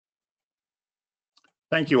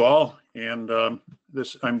Thank you all. And I'm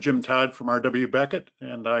Jim Todd from R.W. Beckett,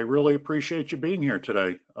 and I really appreciate you being here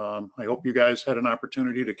today. I hope you guys had an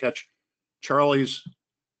opportunity to catch Charlie's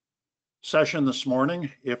session this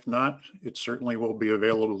morning. If not, it certainly will be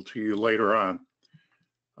available to you later on.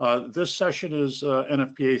 This session is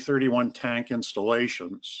NFPA 31 tank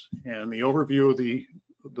installations, and the overview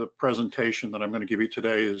of the presentation that I'm going to give you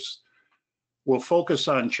today is we'll focus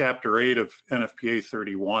on Chapter 8 of NFPA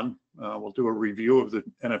 31. We'll do a review of the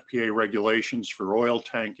NFPA regulations for oil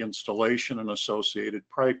tank installation and associated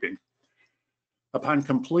piping. Upon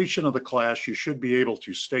completion of the class, you should be able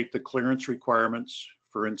to state the clearance requirements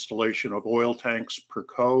for installation of oil tanks per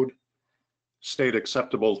code, state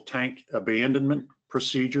acceptable tank abandonment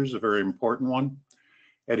procedures, a very important one,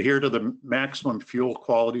 adhere to the maximum fuel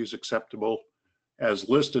qualities acceptable as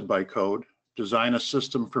listed by code, design a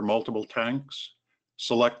system for multiple tanks,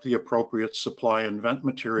 select the appropriate supply and vent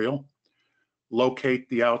material, locate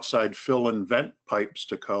the outside fill and vent pipes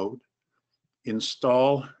to code,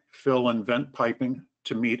 install fill and vent piping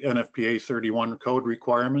to meet NFPA 31 code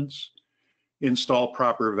requirements, install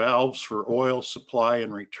proper valves for oil supply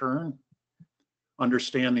and return,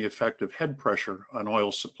 understand the effect of head pressure on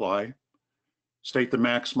oil supply, state the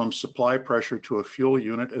maximum supply pressure to a fuel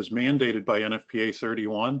unit as mandated by NFPA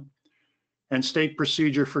 31, and state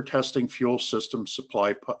procedure for testing fuel system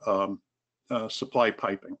supply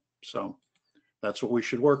piping. So that's what we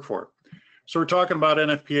should work for. So we're talking about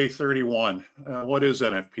NFPA 31. What is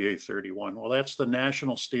NFPA 31? Well, that's the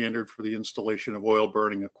national standard for the installation of oil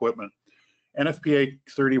burning equipment. NFPA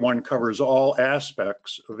 31 covers all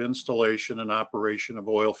aspects of installation and operation of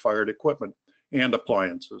oil-fired equipment and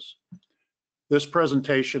appliances. This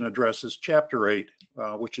presentation addresses Chapter 8,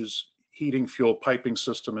 which is heating, fuel, piping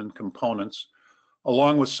system and components,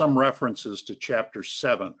 along with some references to Chapter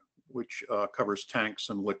 7, which covers tanks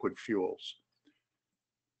and liquid fuels.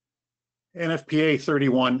 NFPA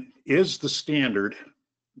 31 is the standard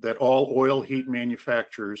that all oil heat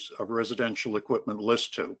manufacturers of residential equipment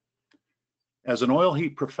list to. As an oil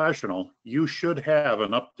heat professional, you should have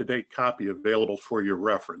an up-to-date copy available for your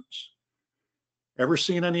reference. Ever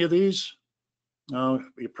seen any of these?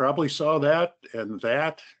 You probably saw that, and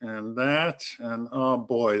that, and that, and oh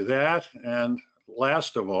boy, that, and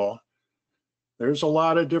last of all, there's a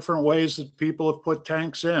lot of different ways that people have put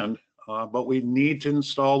tanks in, but we need to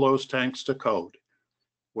install those tanks to code.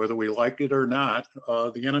 Whether we like it or not,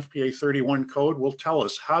 the NFPA 31 code will tell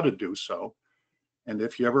us how to do so. And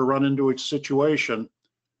if you ever run into a situation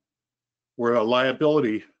where a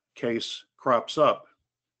liability case crops up,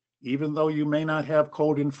 even though you may not have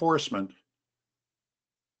code enforcement,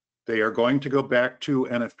 they are going to go back to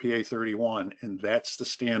NFPA 31, and that's the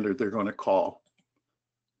standard they're going to call.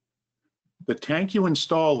 The tank you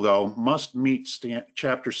install, though, must meet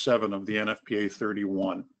Chapter 7 of the NFPA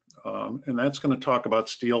 31, and that's going to talk about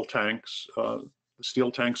steel tanks. The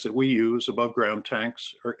steel tanks that we use, above ground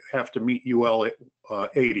tanks, have to meet UL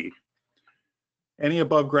 80. Any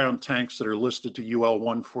above ground tanks that are listed to UL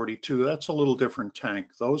 142, that's a little different tank.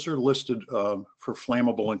 Those are listed for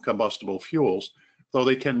flammable and combustible fuels, though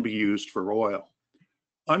they can be used for oil.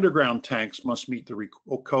 Underground tanks must meet the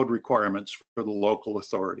code requirements for the local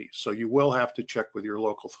authority. So you will have to check with your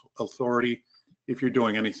local authority if you're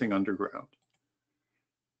doing anything underground.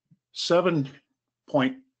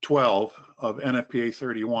 7.12 of NFPA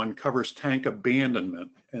 31 covers tank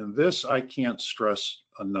abandonment, and this I can't stress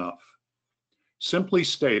enough. Simply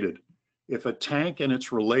stated, if a tank and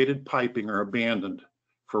its related piping are abandoned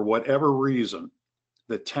for whatever reason,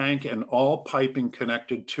 the tank and all piping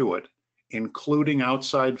connected to it, including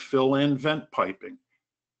outside fill and vent piping,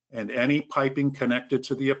 and any piping connected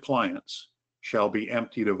to the appliance, shall be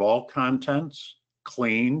emptied of all contents,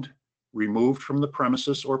 cleaned, removed from the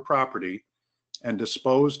premises or property, and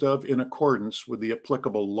disposed of in accordance with the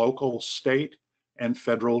applicable local, state, and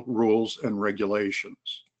federal rules and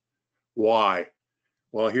regulations. Why?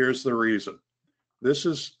 Well, here's the reason. This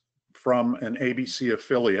is from an ABC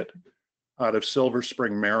affiliate out of Silver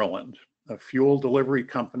Spring, Maryland. A fuel delivery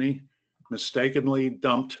company mistakenly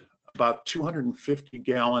dumped about 250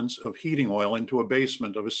 gallons of heating oil into a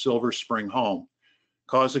basement of a Silver Spring home,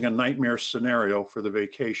 causing a nightmare scenario for the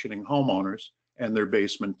vacationing homeowners and their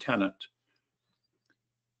basement tenant.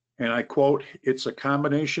 And I quote, "It's a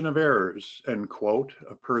combination of errors," end quote,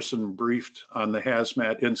 a person briefed on the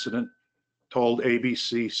hazmat incident told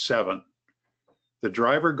ABC 7. The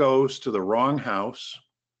driver goes to the wrong house.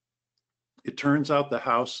 It turns out the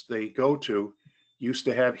house they go to used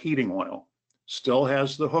to have heating oil, still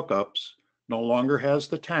has the hookups, no longer has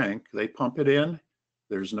the tank. They pump it in,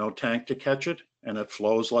 there's no tank to catch it, and it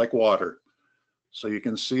flows like water. So you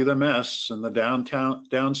can see the mess, and the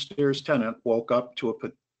downstairs tenant woke up to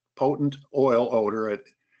a potent oil odor at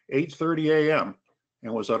 8:30 a.m.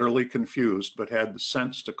 and was utterly confused, but had the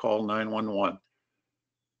sense to call 911.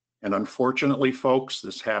 And unfortunately, folks,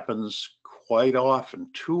 this happens quite often,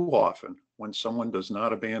 too often, when someone does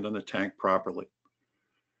not abandon the tank properly.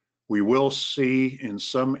 We will see in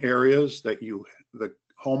some areas that the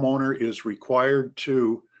homeowner is required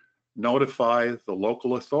to notify the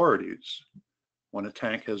local authorities when a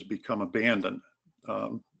tank has become abandoned,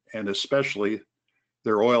 and especially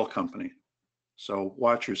their oil company. So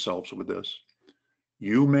watch yourselves with this.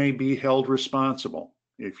 You may be held responsible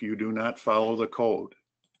if you do not follow the code.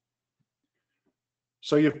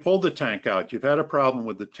 So you've pulled the tank out, you've had a problem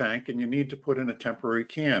with the tank, and you need to put in a temporary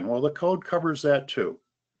can. Well, the code covers that too.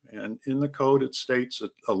 And in the code, it states that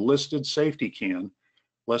a listed safety can,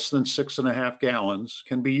 less than 6.5 gallons,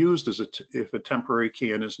 can be used as if a temporary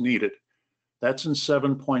can is needed. That's in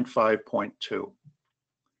 7.5.2.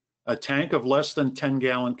 A tank of less than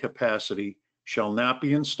 10-gallon capacity shall not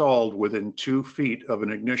be installed within 2 feet of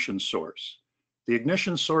an ignition source. The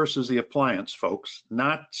ignition source is the appliance, folks,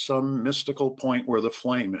 not some mystical point where the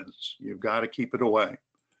flame is. You've got to keep it away.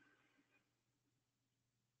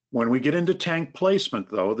 When we get into tank placement,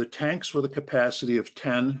 though, the tanks with a capacity of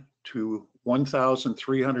 10 to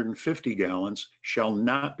 1,350 gallons shall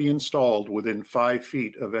not be installed within 5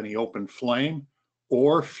 feet of any open flame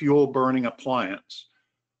or fuel burning appliance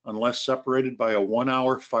unless separated by a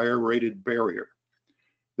 1-hour fire-rated barrier.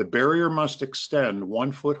 The barrier must extend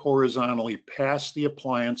 1 foot horizontally past the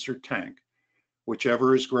appliance or tank,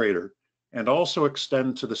 whichever is greater, and also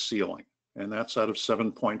extend to the ceiling, and that's out of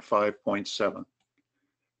 7.5.7.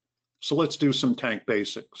 So let's do some tank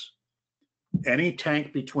basics. Any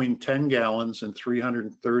tank between 10 gallons and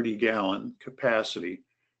 330 gallon capacity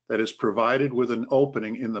that is provided with an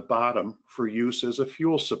opening in the bottom for use as a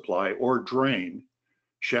fuel supply or drain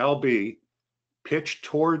shall be pitched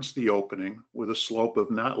towards the opening with a slope of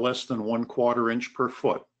not less than 1/4 inch per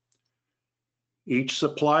foot. Each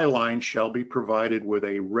supply line shall be provided with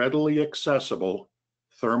a readily accessible,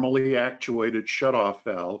 thermally actuated shutoff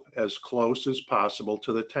valve as close as possible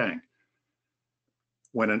to the tank.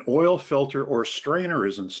 When an oil filter or strainer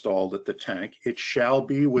is installed at the tank, it shall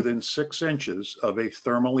be within 6 inches of a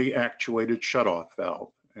thermally actuated shutoff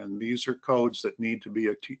valve. And these are codes that need to be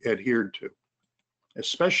adhered to,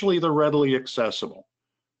 especially the readily accessible.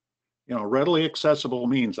 You know, readily accessible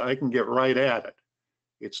means I can get right at it.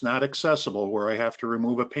 It's not accessible where I have to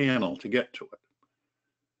remove a panel to get to it.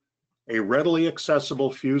 A readily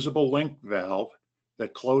accessible fusible link valve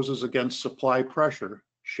that closes against supply pressure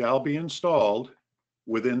shall be installed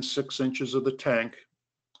within 6 inches of the tank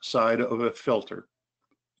side of a filter,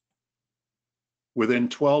 within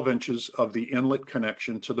 12 inches of the inlet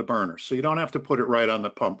connection to the burner. So you don't have to put it right on the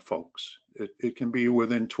pump, folks. It can be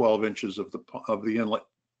within 12 inches of the inlet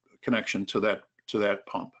connection to that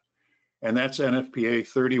pump. And that's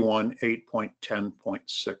NFPA31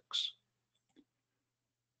 8.10.6.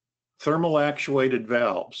 Thermal actuated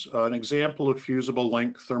valves. An example of fusible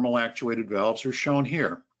link thermal actuated valves are shown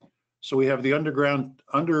here. So we have the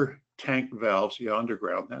under tank valves. Yeah,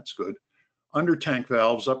 underground, that's good. Under tank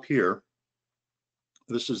valves up here.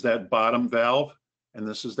 This is that bottom valve, and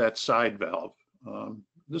this is that side valve.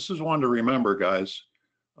 This is one to remember, guys.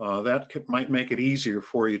 That might make it easier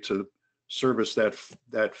for you to service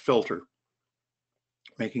that filter,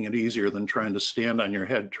 making it easier than trying to stand on your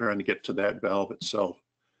head trying to get to that valve itself.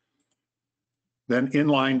 Then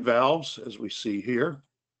inline valves, as we see here,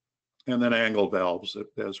 and then angle valves,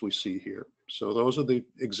 as we see here. So those are the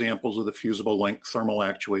examples of the fusible link thermal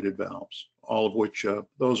actuated valves, all of which,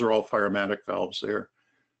 those are all Firematic valves there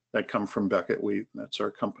that come from Beckett. That's our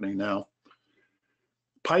company now.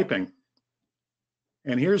 Piping.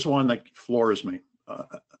 And here's one that floors me.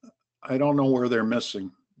 I don't know where they're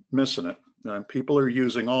missing it. People are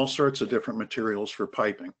using all sorts of different materials for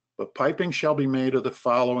piping, but piping shall be made of the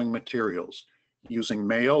following materials, using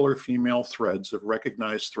male or female threads of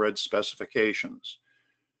recognized thread specifications.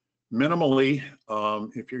 Minimally,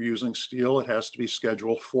 if you're using steel, it has to be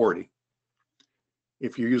Schedule 40.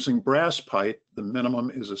 If you're using brass pipe, the minimum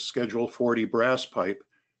is a Schedule 40 brass pipe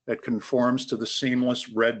that conforms to the seamless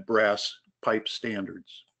red brass pipe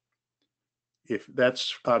standards. If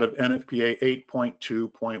that's out of NFPA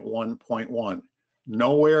 8.2.1.1,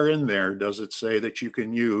 nowhere in there does it say that you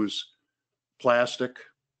can use plastic,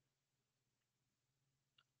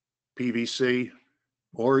 PVC,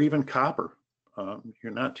 or even copper.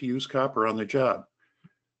 You're not to use copper on the job.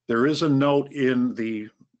 There is a note in the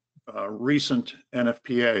recent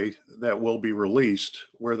NFPA that will be released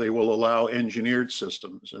where they will allow engineered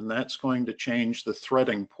systems, and that's going to change the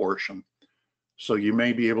threading portion. So you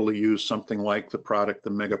may be able to use something like the product, the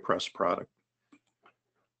MegaPress product.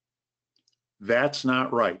 That's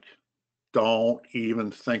not right. Don't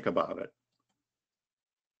even think about it.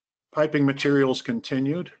 Piping materials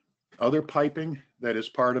continued. Other piping that is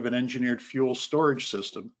part of an engineered fuel storage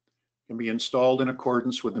system can be installed in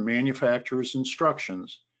accordance with the manufacturer's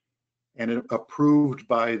instructions and approved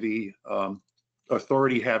by the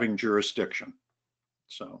authority having jurisdiction.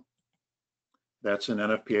 So that's in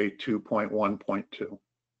NFPA 2.1.2,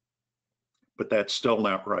 but that's still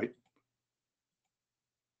not right.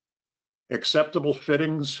 Acceptable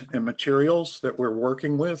fittings and materials that we're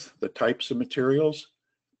working with, the types of materials.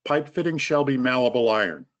 Pipe fittings shall be malleable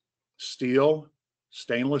iron, steel,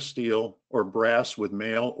 stainless steel, or brass with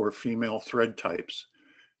male or female thread types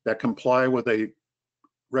that comply with a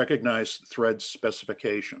recognized thread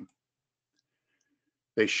specification.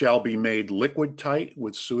 They shall be made liquid tight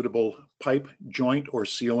with suitable pipe joint or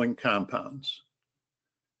sealing compounds.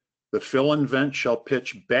 The fill and vent shall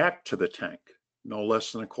pitch back to the tank, no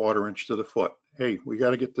less than 1/4 inch to the foot. Hey, we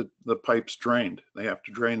got to get the pipes drained. They have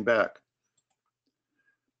to drain back.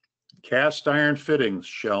 Cast iron fittings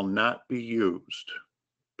shall not be used,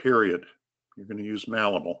 period. You're going to use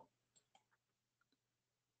malleable.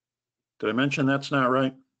 Did I mention that's not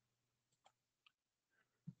right?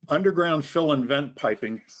 Underground fill and vent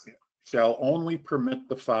piping shall only permit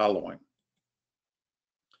the following.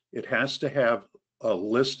 It has to have a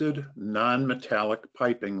listed non-metallic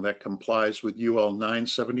piping that complies with UL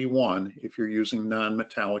 971 if you're using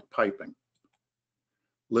non-metallic piping.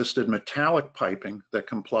 Listed metallic piping that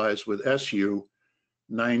complies with SU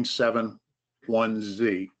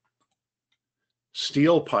 971Z.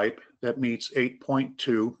 Steel pipe that meets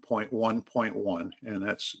 8.2.1.1, and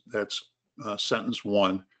that's sentence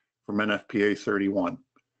 1 from NFPA 31.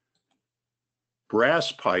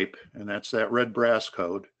 Brass pipe, and that's that red brass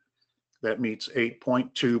code, that meets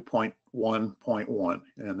 8.2.1.1,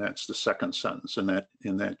 and that's the second sentence in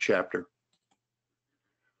that chapter.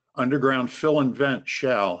 Underground fill and vent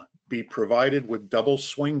shall be provided with double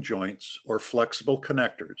swing joints or flexible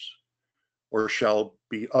connectors, or shall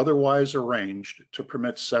be otherwise arranged to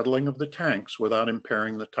permit settling of the tanks without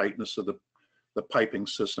impairing the tightness of the piping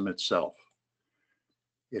system itself.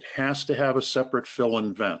 It has to have a separate fill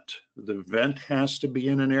and vent. The vent has to be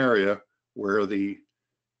in an area where it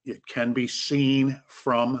can be seen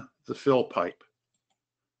from the fill pipe.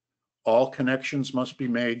 All connections must be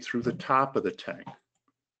made through the top of the tank.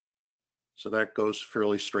 So that goes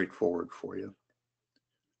fairly straightforward for you.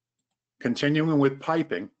 Continuing with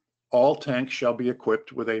piping, all tanks shall be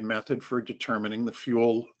equipped with a method for determining the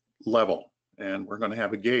fuel level. And we're going to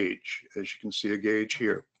have a gauge, as you can see a gauge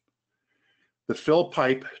here. The fill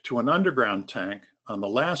pipe to an underground tank on the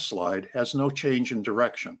last slide has no change in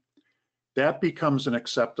direction. That becomes an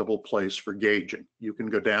acceptable place for gauging. You can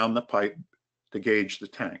go down the pipe to gauge the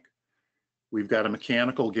tank. We've got a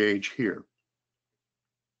mechanical gauge here.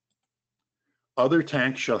 Other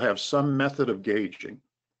tanks shall have some method of gauging,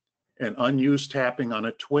 and unused tapping on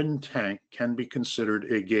a twin tank can be considered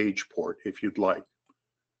a gauge port if you'd like.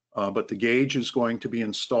 But the gauge is going to be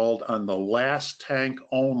installed on the last tank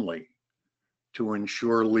only to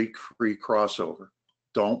ensure leak-free crossover.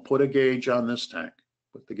 Don't put a gauge on this tank.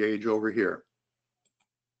 Put the gauge over here.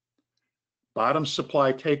 Bottom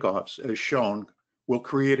supply takeoffs, as shown, will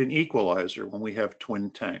create an equalizer when we have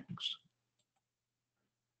twin tanks.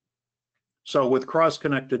 So with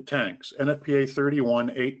cross-connected tanks, NFPA 31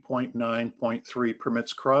 8.9.3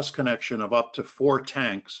 permits cross-connection of up to 4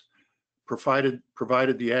 tanks, provided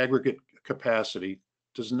the aggregate capacity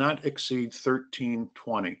does not exceed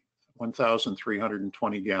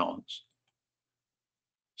 1,320 gallons.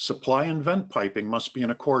 Supply and vent piping must be in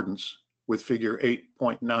accordance with figure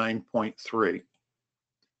 8.9.3.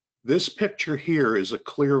 This picture here is a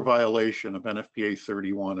clear violation of NFPA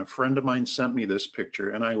 31. A friend of mine sent me this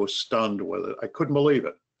picture and I was stunned with it. I couldn't believe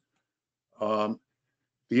it. The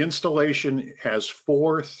installation has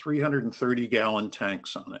 4 330-gallon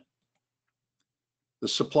tanks on it. The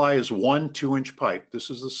supply is 1 2-inch pipe. This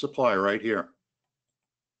is the supply right here.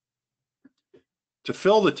 To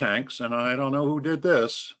fill the tanks, and I don't know who did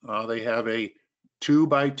this, they have a 2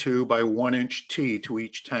 by 2 by 1 inch T to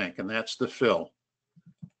each tank, and that's the fill.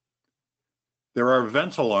 There are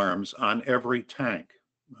vent alarms on every tank.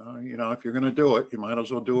 You know, if you're going to do it, you might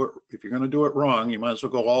as well do it. If you're going to do it wrong, you might as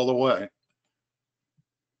well go all the way.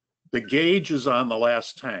 The gauge is on the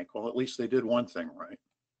last tank. Well, at least they did one thing right.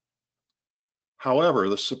 However,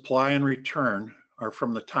 the supply and return are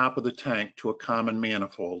from the top of the tank to a common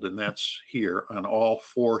manifold, and that's here on all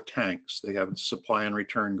 4 tanks. They have supply and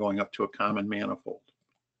return going up to a common manifold.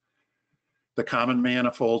 The common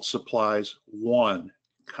manifold supplies one,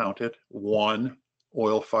 count it, one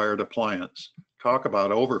oil-fired appliance. Talk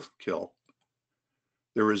about overkill.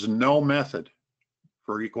 There is no method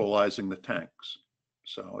for equalizing the tanks.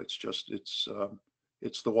 So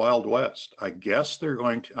it's the Wild West. I guess they're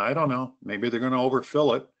going to, I don't know, maybe they're going to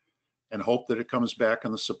overfill it and hope that it comes back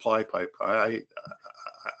in the supply pipe. I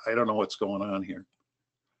don't know what's going on here.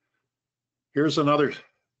 Here's another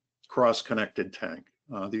cross-connected tank.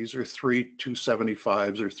 These are 3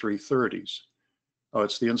 275s or 330s. Oh,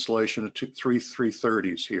 it's the installation of 3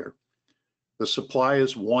 330s here. The supply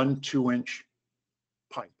is 1 2-inch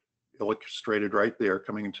pipe, illustrated right there,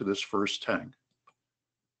 coming into this first tank.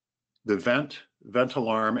 The vent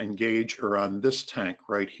alarm, and gauge are on this tank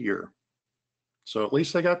right here. So at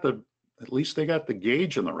least they got the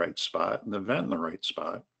gauge in the right spot and the vent in the right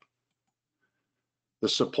spot. The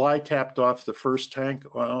supply tapped off the first tank.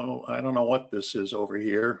 Well, I don't know what this is over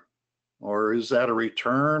here, or is that a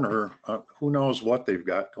return, or who knows what they've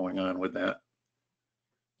got going on with that.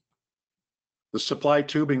 The supply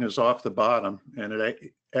tubing is off the bottom, and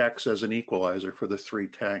it acts as an equalizer for the 3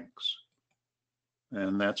 tanks.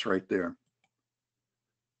 And that's right there.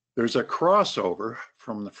 There's a crossover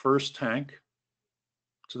from the first tank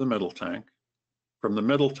to the middle tank, from the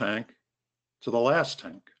middle tank to the last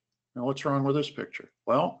tank. Now, what's wrong with this picture?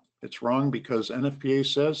 Well, it's wrong because NFPA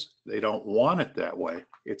says they don't want it that way.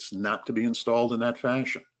 It's not to be installed in that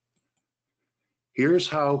fashion. Here's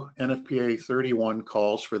how NFPA 31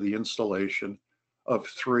 calls for the installation of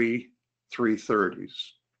 3 330s.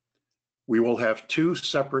 We will have 2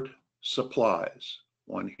 separate supplies,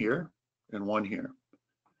 one here and one here.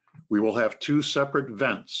 We will have 2 separate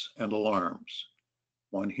vents and alarms,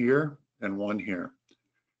 one here and one here.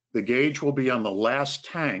 The gauge will be on the last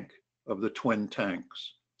tank of the twin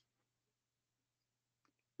tanks.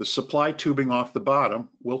 The supply tubing off the bottom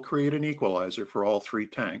will create an equalizer for all 3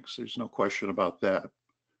 tanks. There's no question about that.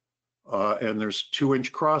 And there's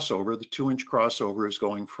 2-inch crossover. The 2-inch crossover is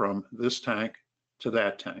going from this tank to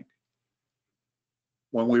that tank.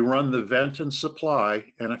 When we run the vent and supply,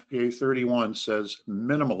 NFPA 31 says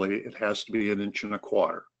minimally it has to be 1.25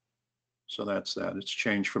 inches. So that's that. It's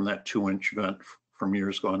changed from that 2-inch vent from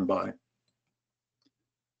years gone by.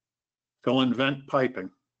 Fill and vent piping.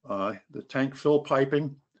 The tank fill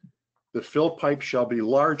piping, the fill pipe shall be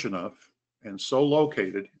large enough and so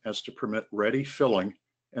located as to permit ready filling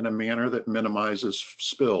in a manner that minimizes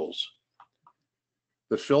spills.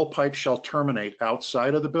 The fill pipe shall terminate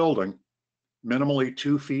outside of the building, minimally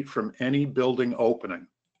 2 feet from any building opening.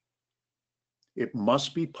 It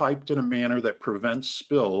must be piped in a manner that prevents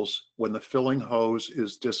spills when the filling hose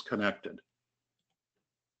is disconnected.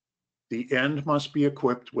 The end must be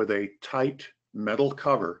equipped with a tight metal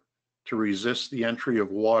cover to resist the entry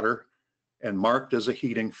of water and marked as a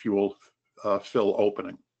heating fuel fill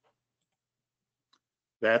opening.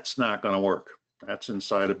 That's not going to work. That's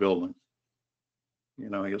inside a building. You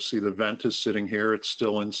know, you'll see the vent is sitting here. It's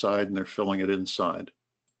still inside and they're filling it inside.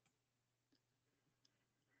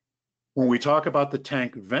 When we talk about the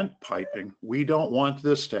tank vent piping, we don't want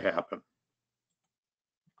this to happen.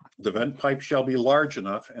 The vent pipe shall be large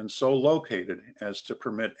enough and so located as to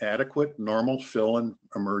permit adequate normal fill and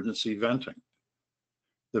emergency venting.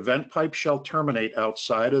 The vent pipe shall terminate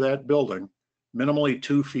outside of that building, minimally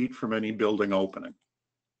 2 feet from any building opening.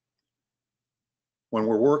 When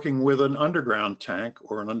we're working with an underground tank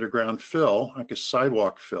or an underground fill, like a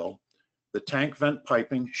sidewalk fill, the tank vent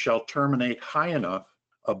piping shall terminate high enough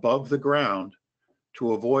above the ground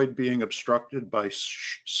to avoid being obstructed by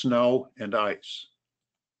snow and ice.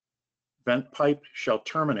 Vent pipe shall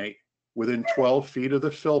terminate within 12 feet of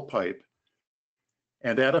the fill pipe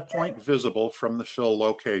and at a point visible from the fill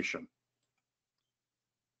location.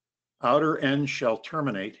 Outer end shall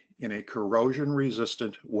terminate in a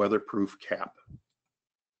corrosion-resistant weatherproof cap.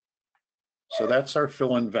 So that's our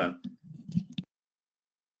fill and vent.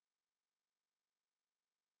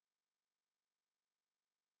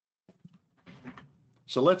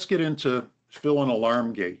 So let's get into fill and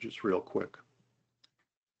alarm gauges real quick.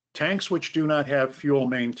 Tanks which do not have fuel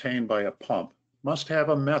maintained by a pump must have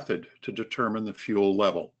a method to determine the fuel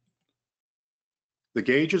level. The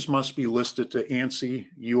gauges must be listed to ANSI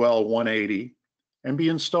UL 180 and be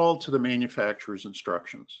installed to the manufacturer's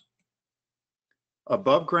instructions.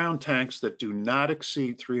 Above ground tanks that do not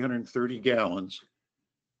exceed 330 gallons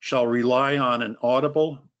shall rely on an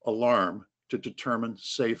audible alarm to determine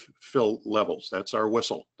safe fill levels. That's our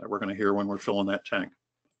whistle that we're going to hear when we're filling that tank.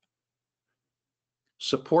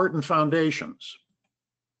 Support and foundations.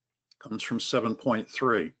 comes from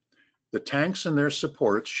 7.3. The tanks and their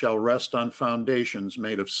supports shall rest on foundations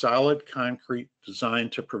made of solid concrete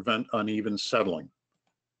designed to prevent uneven settling.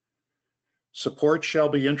 Support shall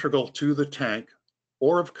be integral to the tank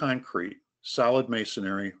or of concrete, solid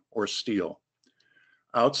masonry, or steel.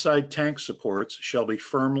 Outside tank supports shall be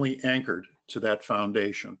firmly anchored to that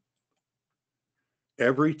foundation.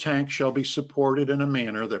 Every tank shall be supported in a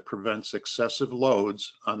manner that prevents excessive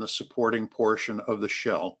loads on the supporting portion of the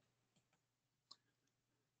shell.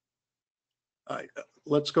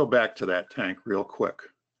 Let's go back to that tank real quick.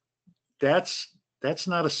 That's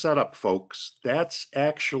not a setup, folks. That's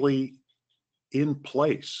actually in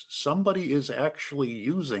place. Somebody is actually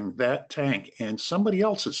using that tank and somebody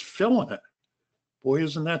else is filling it. Boy,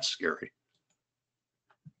 isn't that scary.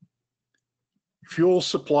 Fuel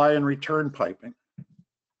supply and return piping.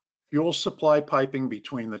 Fuel supply piping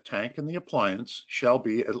between the tank and the appliance shall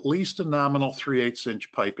be at least a nominal 3/8 inch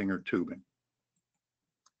piping or tubing.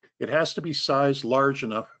 It has to be sized large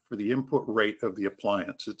enough for the input rate of the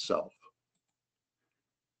appliance itself.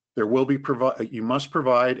 There will be you must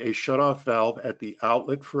provide a shutoff valve at the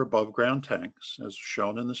outlet for above ground tanks, as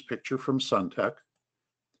shown in this picture from Suntech,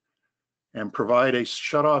 and provide a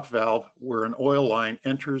shutoff valve where an oil line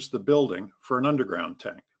enters the building for an underground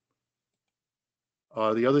tank.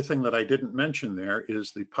 The other thing that I didn't mention there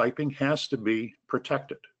is the piping has to be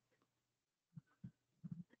protected.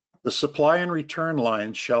 The supply and return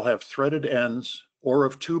lines shall have threaded ends or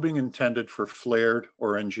of tubing intended for flared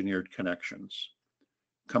or engineered connections.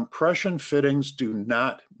 Compression fittings do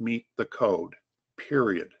not meet the code,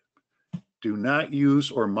 period. Do not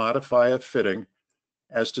use or modify a fitting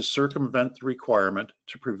as to circumvent the requirement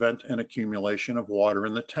to prevent an accumulation of water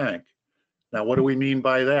in the tank. Now, what do we mean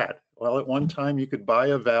by that? Well, at one time you could buy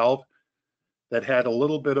a valve that had a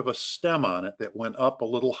little bit of a stem on it that went up a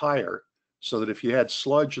little higher, so that if you had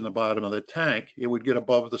sludge in the bottom of the tank, it would get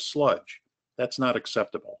above the sludge. That's not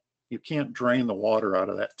acceptable. You can't drain the water out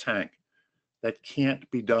of that tank. That can't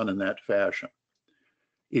be done in that fashion.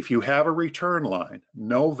 If you have a return line,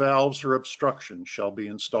 no valves or obstructions shall be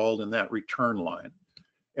installed in that return line,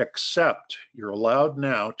 except you're allowed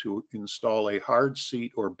now to install a hard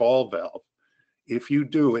seat or ball valve. If you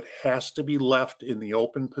do, it has to be left in the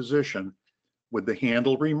open position with the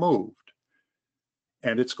handle removed,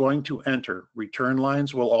 and it's going to enter. Return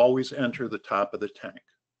lines will always enter the top of the tank.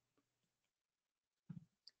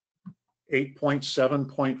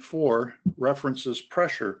 8.7.4 references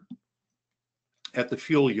pressure at the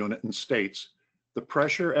fuel unit and states, the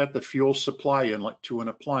pressure at the fuel supply inlet to an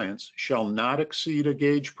appliance shall not exceed a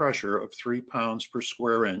gauge pressure of 3 pounds per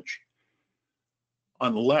square inch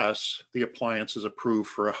unless the appliance is approved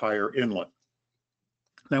for a higher inlet.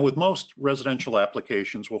 Now, with most residential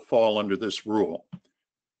applications will fall under this rule.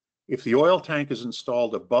 If the oil tank is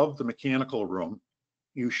installed above the mechanical room,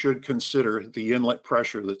 you should consider the inlet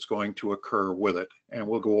pressure that's going to occur with it, and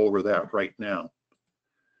we'll go over that right now.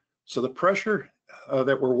 So the pressure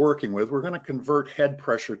that we're working with, we're going to convert head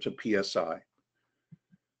pressure to PSI.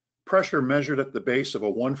 Pressure measured at the base of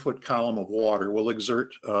a 1-foot column of water will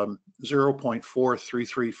exert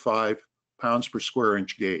 0.4335 pounds per square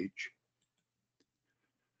inch gauge.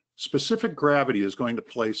 Specific gravity is going to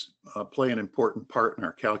play an important part in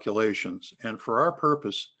our calculations, and for our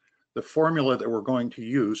purpose, the formula that we're going to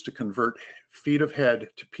use to convert feet of head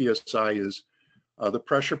to PSI is the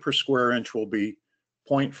pressure per square inch will be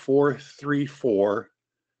 0.434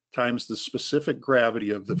 times the specific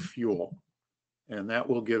gravity of the fuel, and that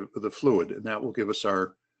will give the fluid, and that will give us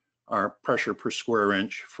our pressure per square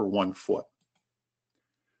inch for 1 foot.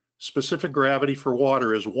 Specific gravity for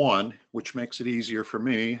water is 1, which makes it easier for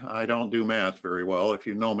me. I don't do math very well, if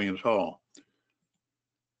you know me at all.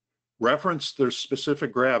 Reference their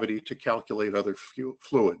specific gravity to calculate other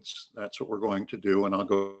fluids. That's what we're going to do, and I'll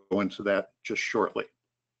go into that just shortly.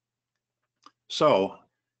 So,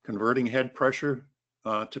 converting head pressure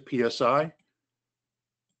to PSI,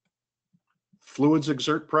 fluids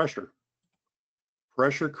exert pressure.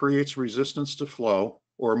 Pressure creates resistance to flow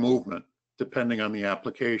or movement, depending on the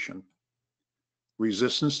application.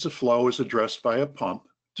 Resistance to flow is addressed by a pump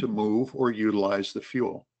to move or utilize the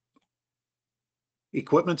fuel.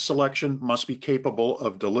 Equipment selection must be capable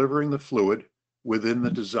of delivering the fluid within the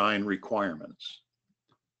design requirements.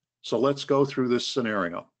 So let's go through this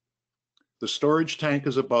scenario. The storage tank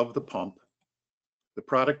is above the pump. The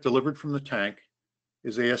product delivered from the tank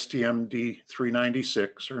is ASTM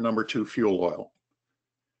D396 or number 2 fuel oil.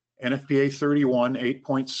 NFPA31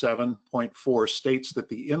 8.7.4 states that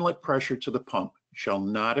the inlet pressure to the pump shall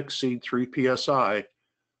not exceed 3 psi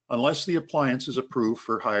unless the appliance is approved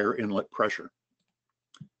for higher inlet pressure.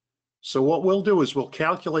 So what we'll do is we'll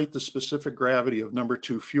calculate the specific gravity of number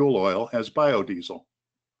 2 fuel oil as biodiesel.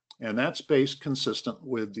 And that's based consistent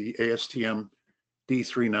with the ASTM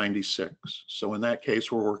D396. So in that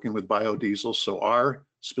case, we're working with biodiesel. So our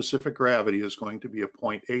specific gravity is going to be a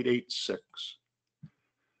 0.886.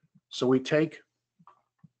 So we take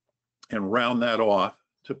and round that off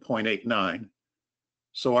to 0.89.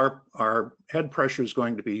 So our head pressure is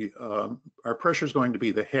going to be,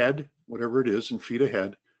 the head, whatever it is in feet of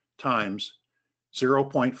head, times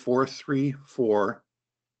 0.434.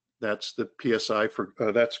 That's the PSI for,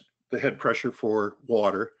 that's the head pressure for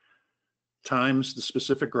water, times the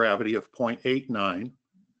specific gravity of 0.89,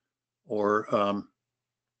 or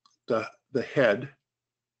the head,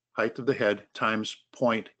 height of the head, times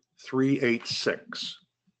 0.386.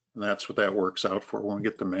 And that's what that works out for when we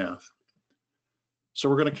get the math. So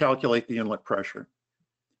we're going to calculate the inlet pressure.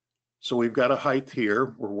 So we've got a height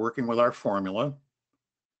here. We're working with our formula.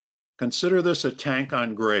 Consider this a tank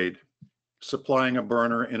on grade, supplying a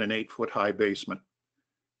burner in an 8-foot high basement.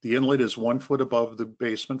 The inlet is 1 foot above the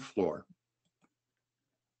basement floor.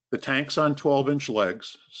 The tank's on 12-inch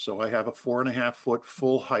legs, so I have a 4.5 foot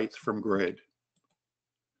full height from grade.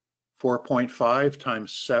 4.5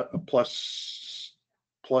 times plus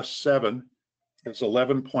 7 is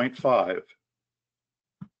 11.5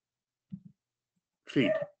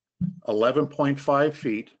 feet. 11.5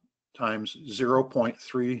 feet times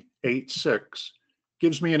 0.386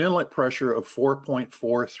 gives me an inlet pressure of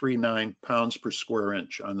 4.439 pounds per square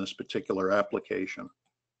inch on this particular application.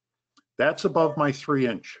 That's above my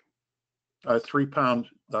 3 pound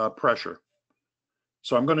pressure.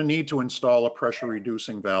 So I'm going to need to install a pressure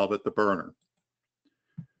reducing valve at the burner.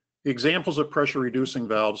 The examples of pressure reducing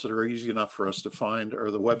valves that are easy enough for us to find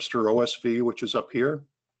are the Webster OSV, which is up here,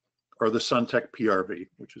 or the Suntech PRV,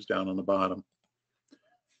 which is down on the bottom.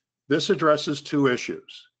 This addresses 2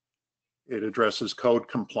 issues. It addresses code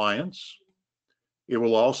compliance. It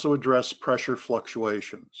will also address pressure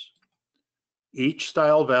fluctuations. Each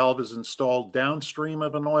style valve is installed downstream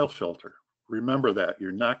of an oil filter. Remember that.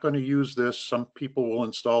 You're not going to use this. Some people will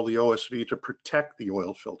install the OSV to protect the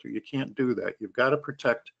oil filter. You can't do that. You've got to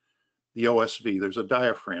protect the OSV. There's a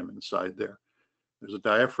diaphragm inside there. There's a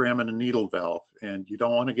diaphragm and a needle valve, and you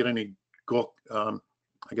don't want to get any gunk,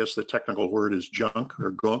 I guess the technical word is junk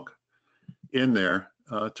or gunk, in there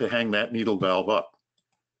to hang that needle valve up.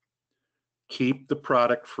 Keep the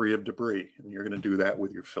product free of debris, and you're going to do that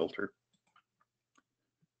with your filter.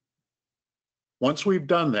 Once we've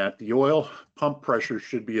done that, the oil pump pressure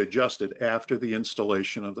should be adjusted after the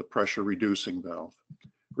installation of the pressure reducing valve.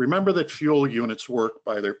 Remember that fuel units work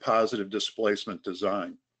by their positive displacement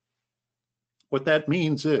design. What that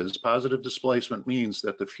means is, positive displacement means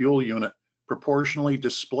that the fuel unit proportionally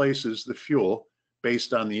displaces the fuel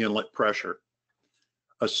based on the inlet pressure.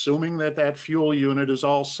 Assuming that that fuel unit is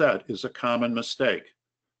all set is a common mistake.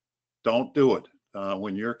 Don't do it.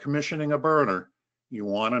 When you're commissioning a burner, you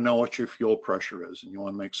want to know what your fuel pressure is, and you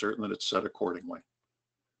want to make certain that it's set accordingly.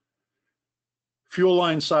 Fuel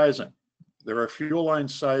line sizing. There are fuel line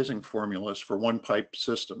sizing formulas for one-pipe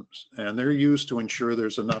systems, and they're used to ensure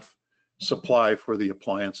there's enough supply for the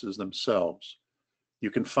appliances themselves. You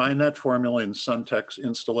can find that formula in Suntech's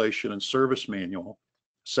Installation and Service Manual,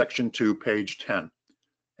 Section 2, page 10,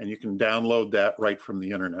 and you can download that right from the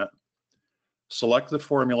internet. Select the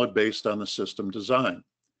formula based on the system design.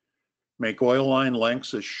 Make oil line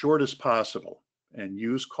lengths as short as possible, and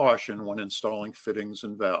use caution when installing fittings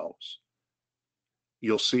and valves.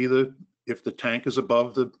 You'll see that if the tank is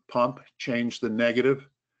above the pump, change the negative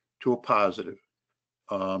to a positive.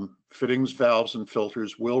 Fittings, valves, and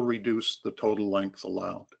filters will reduce the total length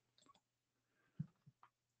allowed.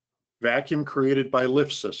 Vacuum created by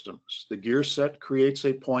lift systems. The gear set creates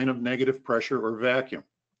a point of negative pressure or vacuum.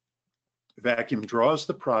 Vacuum draws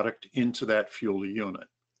the product into that fuel unit.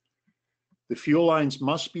 The fuel lines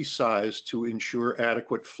must be sized to ensure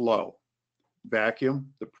adequate flow.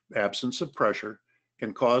 Vacuum, the absence of pressure,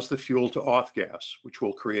 can cause the fuel to off-gas, which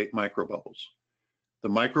will create microbubbles. The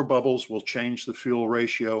microbubbles will change the fuel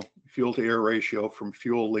to air ratio from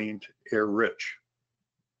fuel lean to air rich.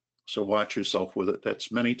 So watch yourself with it.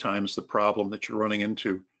 That's many times the problem that you're running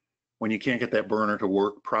into when you can't get that burner to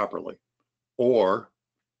work properly, or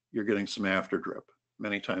you're getting some after drip.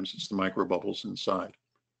 Many times it's the microbubbles inside.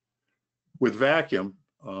 With vacuum,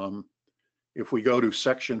 if we go to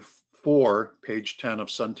section 4, page 10 of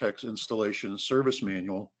Suntech's Installation and Service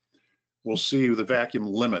Manual, we'll see the vacuum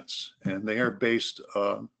limits, and they are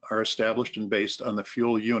established and based on the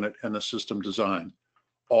fuel unit and the system design.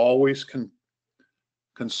 Always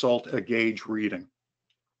consult a gauge reading.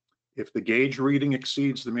 If the gauge reading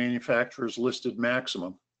exceeds the manufacturer's listed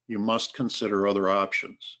maximum, you must consider other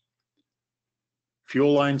options.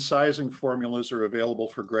 Fuel line sizing formulas are available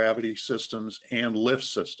for gravity systems and lift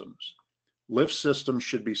systems. Lift systems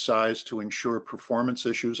should be sized to ensure performance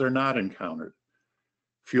issues are not encountered.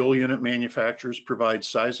 Fuel unit manufacturers provide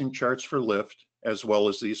sizing charts for lift as well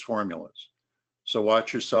as these formulas. So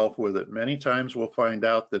watch yourself with it. Many times we'll find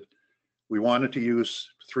out that we wanted to use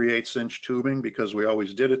 3/8 inch tubing because we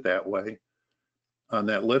always did it that way on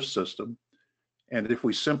that lift system. And if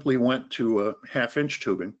we simply went to a 1/2 inch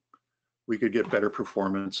tubing, we could get better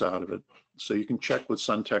performance out of it. So you can check with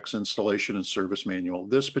Suntech's installation and service manual.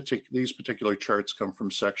 These particular charts come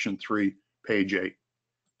from section 3, page 8.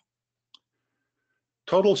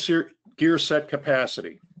 Total gear set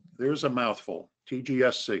capacity. There's a mouthful,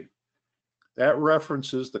 TGSC. That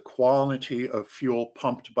references the quantity of fuel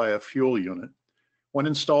pumped by a fuel unit when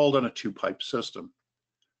installed on a 2-pipe system.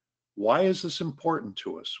 Why is this important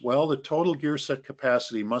to us? Well, the total gear set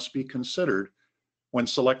capacity must be considered when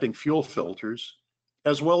selecting fuel filters,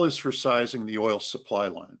 as well as for sizing the oil supply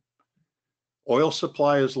line. Oil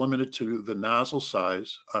supply is limited to the nozzle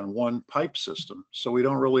size on 1-pipe system, so we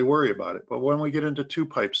don't really worry about it. But when we get into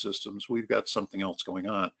 2-pipe systems, we've got something else going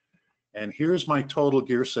on. And here's my total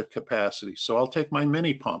gear set capacity. So I'll take my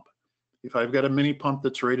mini pump. If I've got a mini pump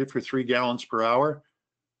that's rated for 3 gallons per hour,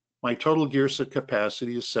 my total gear set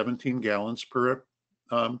capacity is 17 gallons per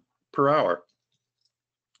hour.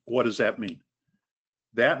 What does that mean?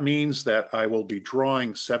 That means that I will be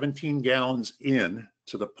drawing 17 gallons in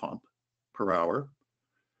to the pump per hour.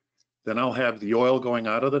 Then I'll have the oil going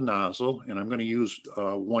out of the nozzle, and I'm going to use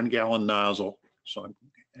a 1 gallon nozzle. So I'm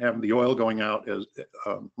having the oil going out as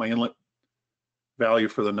my inlet value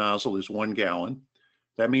for the nozzle is 1 gallon.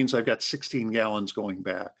 That means I've got 16 gallons going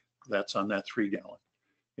back. That's on that 3 gallon.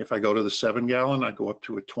 If I go to the 7 gallon, I go up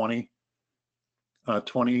to a 20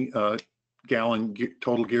 gallon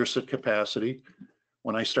total gear set capacity.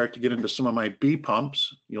 When I start to get into some of my B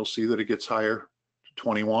pumps, you'll see that it gets higher to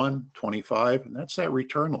 21, 25, and that's that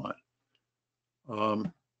return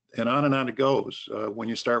line. And on it goes. When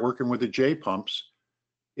you start working with the J pumps,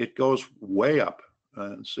 it goes way up.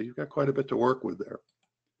 And so you've got quite a bit to work with there.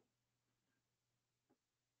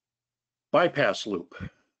 Bypass loop.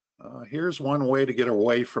 Here's one way to get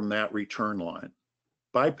away from that return line.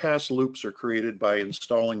 Bypass loops are created by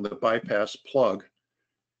installing the bypass plug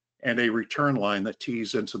and a return line that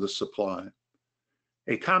tees into the supply.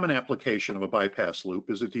 A common application of a bypass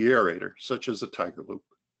loop is a deaerator, such as the Tiger loop.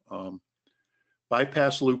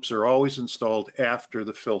 Bypass loops are always installed after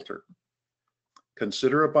the filter.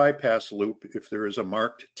 Consider a bypass loop if there is a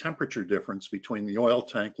marked temperature difference between the oil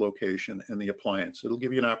tank location and the appliance. It'll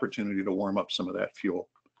give you an opportunity to warm up some of that fuel.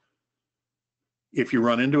 If you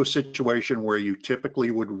run into a situation where you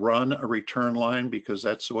typically would run a return line because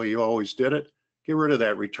that's the way you always did it, get rid of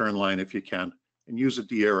that return line if you can and use a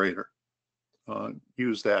deaerator.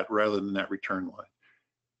 Use that rather than that return line.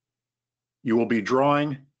 You will be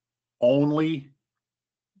drawing only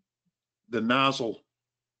the nozzle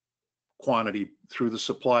quantity through the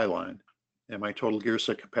supply line, and my total gear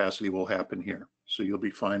set capacity will happen here. So you'll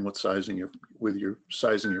be fine with sizing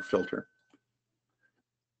your filter.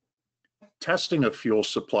 Testing of fuel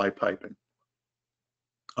supply piping.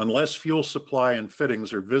 Unless fuel supply and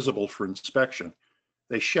fittings are visible for inspection,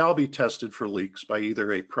 they shall be tested for leaks by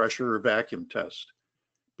either a pressure or vacuum test.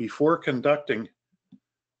 Before conducting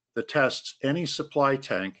the tests, any supply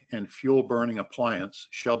tank and fuel burning appliance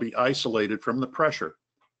shall be isolated from the pressure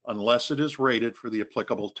unless it is rated for the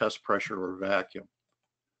applicable test pressure or vacuum.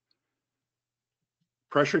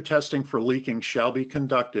 Pressure testing for leaking shall be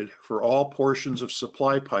conducted for all portions of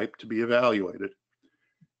supply pipe to be evaluated.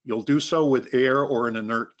 You'll do so with air or an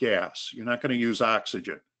inert gas. You're not going to use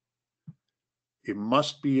oxygen. It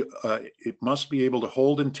must be able to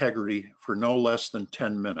hold integrity for no less than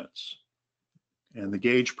 10 minutes. And the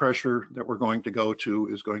gauge pressure that we're going to go to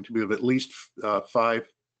is going to be of at least 5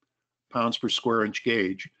 pounds per square inch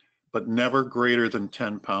gauge, but never greater than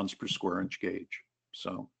 10 pounds per square inch gauge.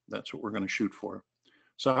 So that's what we're going to shoot for.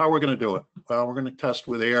 So how are we going to do it? Well, we're going to test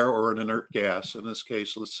with air or an inert gas. In this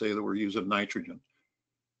case, let's say that we're using nitrogen.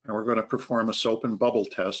 And we're going to perform a soap and bubble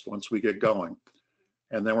test once we get going.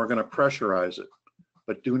 And then we're going to pressurize it,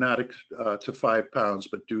 but do not to 5 pounds,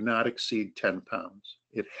 but do not exceed 10 pounds.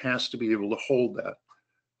 It has to be able to hold that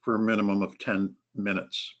for a minimum of 10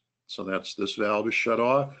 minutes. So that's, this valve is shut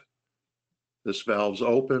off. This valve's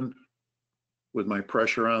open with my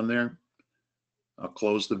pressure on there. I'll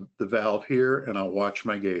close the valve here and I'll watch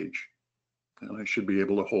my gauge. And I should be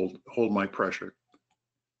able to hold my pressure.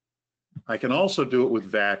 I can also do it with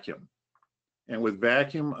vacuum. And with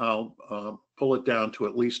vacuum, I'll pull it down to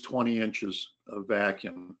at least 20 inches of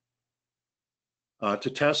vacuum. To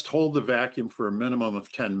test, hold the vacuum for a minimum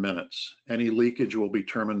of 10 minutes. Any leakage will be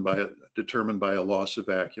determined by a loss of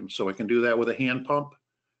vacuum. So I can do that with a hand pump,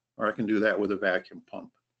 or I can do that with a vacuum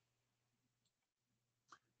pump.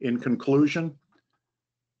 In conclusion,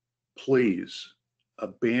 please,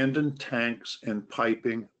 abandoned tanks and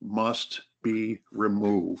piping must be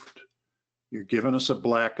removed. You're giving us a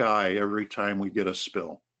black eye every time we get a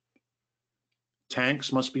spill.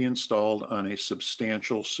 Tanks must be installed on a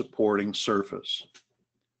substantial supporting surface.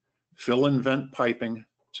 Fill and vent piping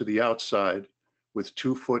to the outside with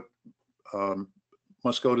 2-foot,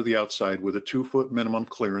 must go to the outside with a 2-foot minimum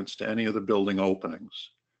clearance to any of the building openings.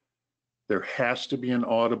 There has to be an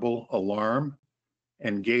audible alarm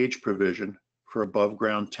and gauge provision for above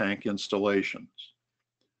ground tank installations.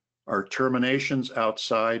 Our terminations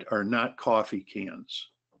outside are not coffee cans.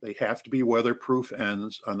 They have to be weatherproof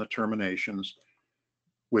ends on the terminations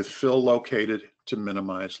with fill located to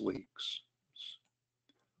minimize leaks.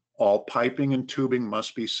 All piping and tubing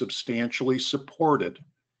must be substantially supported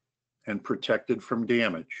and protected from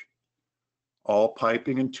damage. All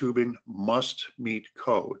piping and tubing must meet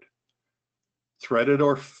code. Threaded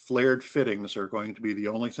or flared fittings are going to be the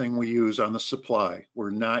only thing we use on the supply. We're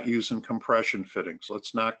not using compression fittings.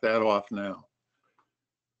 Let's knock that off now.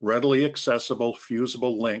 Readily accessible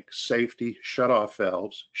fusible link safety shutoff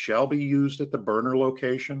valves shall be used at the burner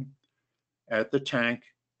location, at the tank,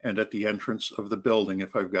 and at the entrance of the building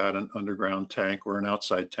if I've got an underground tank or an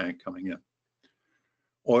outside tank coming in.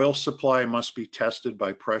 Oil supply must be tested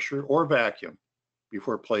by pressure or vacuum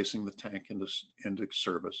before placing the tank into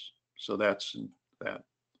service. So that's that.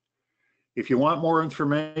 If you want more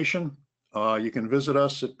information, you can visit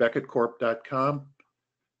us at beckettcorp.com,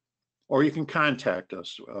 or you can contact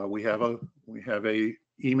us. We have a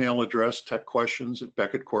email address,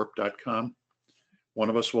 techquestions@beckettcorp.com. One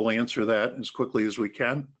of us will answer that as quickly as we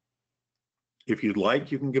can. If you'd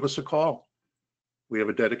like, you can give us a call. We have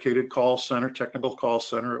a dedicated call center, technical call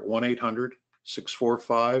center at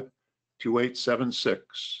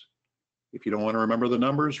 1-800-645-2876. If you don't want to remember the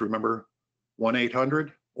numbers, remember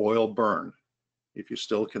 1-800-OIL-BURN, if you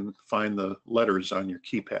still can find the letters on your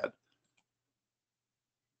keypad.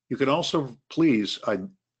 You can also please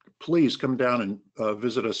come down and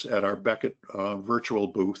visit us at our Beckett virtual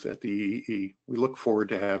booth at the EEE. We look forward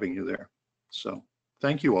to having you there. So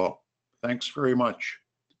thank you all. Thanks very much.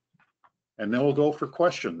 And then we'll go for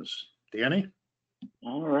questions. Danny?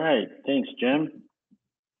 All right, thanks, Jim.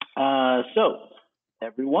 So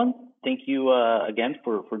everyone, thank you again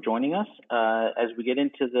for joining us. As we get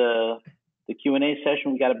into the Q&A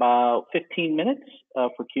session, we got about 15 minutes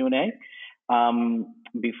for Q&A.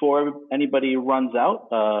 Before anybody runs out,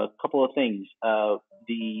 a couple of things.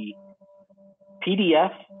 The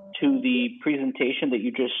PDF to the presentation that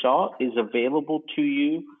you just saw is available to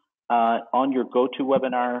you on your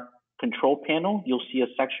GoToWebinar control panel. You'll see a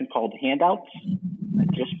section called Handouts. I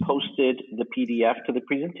just posted the PDF to the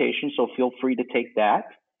presentation, so feel free to take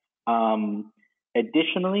that.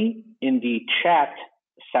 Additionally, in the chat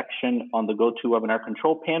section on the GoToWebinar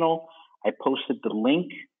control panel, I posted the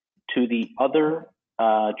link to the other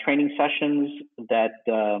training sessions that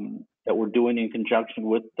we're doing in conjunction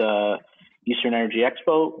with the Eastern Energy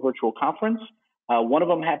Expo virtual conference. One of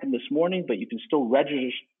them happened this morning, but you can still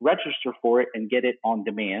register for it and get it on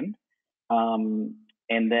demand. And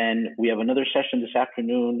then we have another session this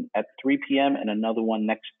afternoon at 3 p.m. and another one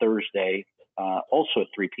next Thursday, also at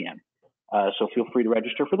 3 p.m. So feel free to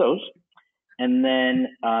register for those. And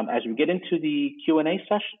then as we get into the Q&A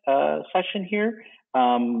session here,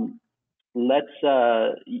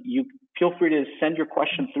 you feel free to send your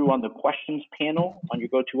question through on the questions panel on your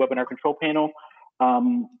GoToWebinar control panel,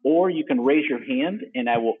 or you can raise your hand and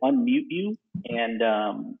I will unmute you, and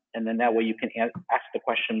then that way you can ask the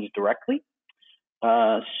questions directly.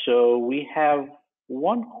 So we have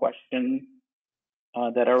one question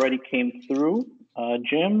that already came through,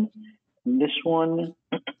 Jim. This one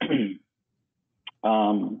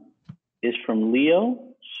is from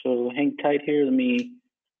Leo. So hang tight here. Let me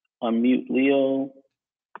unmute Leo.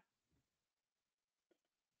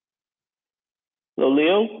 Hello,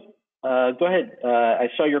 Leo. Go ahead. I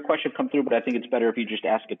saw your question come through, but I think it's better if you just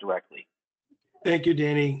ask it directly. Thank you,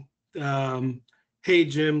 Danny. Hey,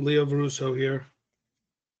 Jim. Leo Varuso here.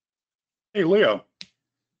 Hey, Leo.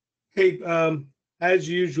 Hey, as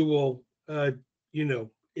usual, you know,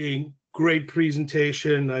 a great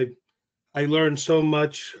presentation. I learned so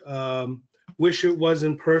much. Wish it was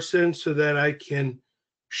in person so that I can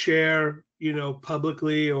share, you know,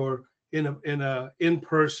 publicly or in a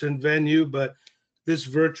in-person venue. But this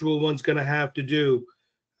virtual one's going to have to do.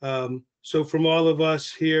 So from all of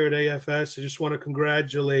us here at AFS, I just want to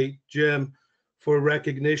congratulate Jim for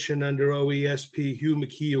recognition under OESP Hugh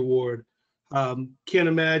McKee Award. Can't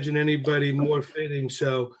imagine anybody more fitting.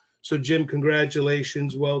 So Jim,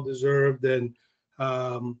 congratulations, well deserved, and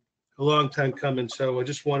a long time coming. So I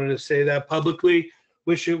just wanted to say that publicly.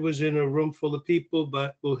 Wish it was in a room full of people,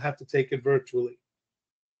 but we'll have to take it virtually.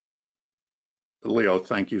 Leo,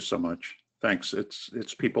 thank you so much. Thanks.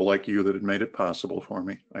 It's people like you that have made it possible for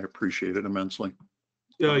me. I appreciate it immensely.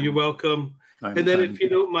 You're welcome. And then if you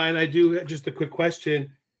don't mind, I do have just a quick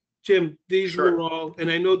question. Jim, these Sure. were all,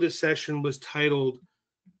 and I know this session was titled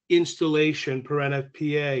installation per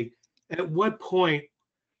NFPA. At what point,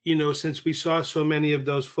 since we saw so many of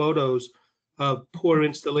those photos of poor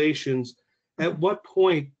installations, at what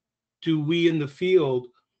point do we in the field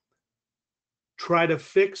try to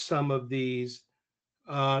fix some of these?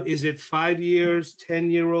 Is it 5 years,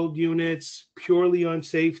 10-year-old units, purely on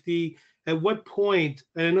safety? At what point,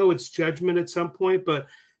 and I know it's judgment at some point, but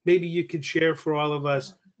maybe you could share for all of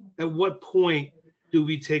us, at what point do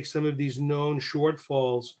we take some of these known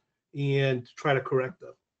shortfalls and try to correct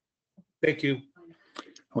them? Thank you.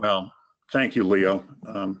 Well, thank you, Leo.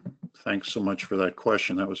 Thanks so much for that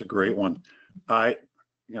question. That was a great one.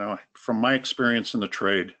 From my experience in the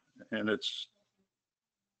trade, and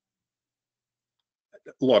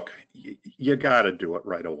look, you got to do it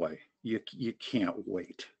right away. You can't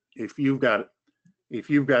wait. If you've got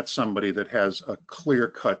somebody that has a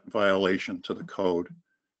clear-cut violation to the code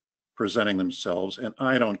presenting themselves, and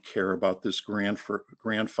I don't care about this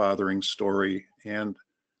grandfathering story, and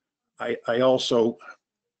I also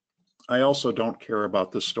don't care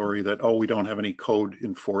about the story that, oh, we don't have any code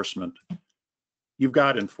enforcement. You've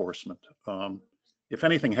got enforcement. If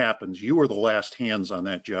anything happens, you are the last hands on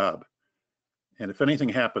that job. And if anything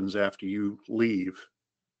happens after you leave,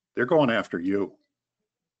 they're going after you.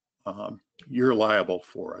 You're liable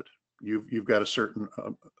for it. You've got a certain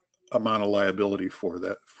amount of liability for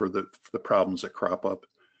that, for the problems that crop up.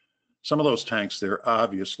 Some of those tanks there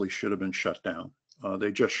obviously should have been shut down.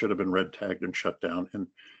 They just should have been red tagged and shut down, and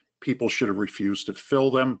people should have refused to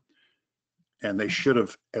fill them, and they should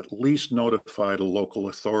have at least notified a local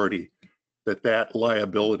authority that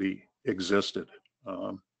liability existed.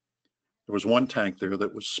 There was one tank there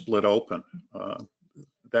that was split open.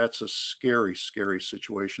 That's a scary, scary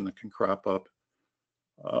situation that can crop up.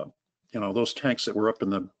 Those tanks that were up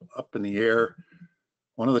in the air,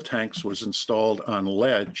 one of the tanks was installed on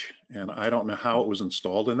ledge, and I don't know how it was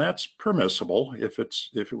installed, and that's permissible if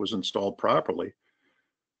it was installed properly.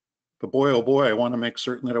 But boy, oh boy, I want to make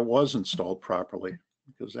certain that it was installed properly,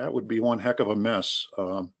 because that would be one heck of a mess.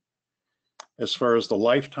 As far as the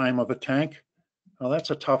lifetime of a tank, well,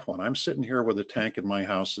 that's a tough one. I'm sitting here with a tank in my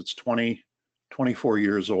house that's 24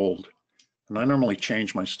 years old, and I normally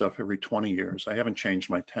change my stuff every 20 years. I haven't changed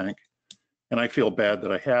my tank, and I feel bad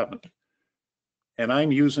that I haven't. And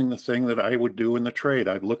I'm using the thing that I would do in the trade.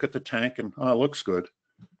 I'd look at the tank and, oh, it looks good,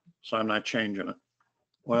 so I'm not changing it.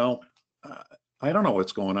 Well, I don't know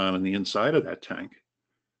what's going on in the inside of that tank.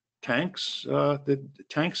 The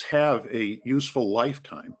tanks have a useful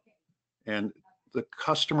lifetime, and the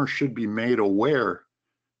customer should be made aware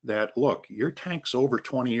that, look, your tank's over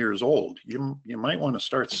 20 years old. You might want to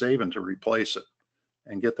start saving to replace it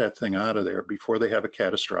and get that thing out of there before they have a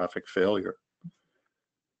catastrophic failure.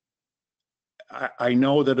 I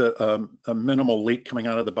know that a minimal leak coming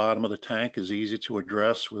out of the bottom of the tank is easy to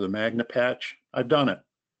address with a magnet patch. I've done it.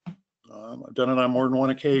 I've done it on more than one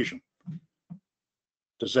occasion.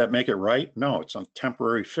 Does that make it right? No, it's a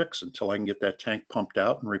temporary fix until I can get that tank pumped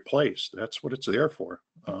out and replaced. That's what it's there for.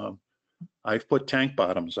 I've put tank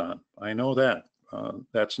bottoms on. I know that.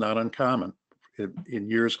 That's not uncommon in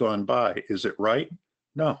years gone by. Is it right?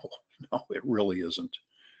 No, it really isn't.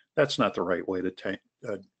 That's not the right way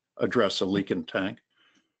to address a leaking tank.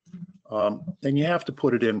 And you have to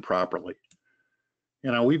put it in properly.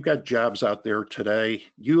 We've got jobs out there today.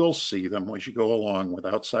 You'll see them as you go along with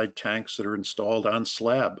outside tanks that are installed on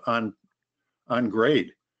slab, on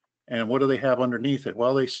grade. And what do they have underneath it?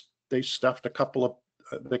 Well, they stuffed a couple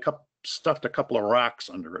of rocks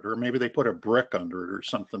under it, or maybe they put a brick under it or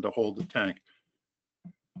something to hold the tank.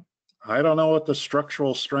 I don't know what the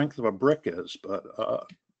structural strength of a brick is, but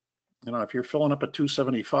if you're filling up a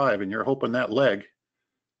 275 and you're hoping that leg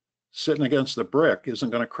sitting against the brick isn't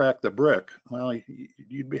going to crack the brick, well,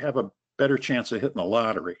 you'd have a better chance of hitting the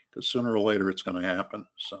lottery, because sooner or later it's going to happen.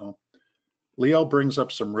 So Leo brings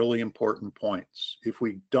up some really important points. If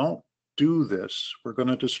we don't do this, we're going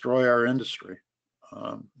to destroy our industry.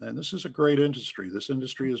 And this is a great industry. This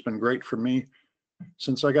industry has been great for me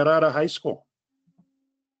since I got out of high school.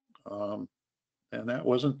 And that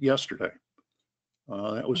wasn't yesterday.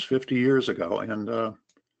 That was 50 years ago. And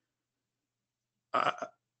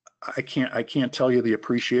I can't tell you the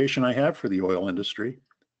appreciation I have for the oil industry.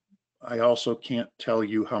 I also can't tell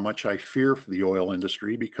you how much I fear for the oil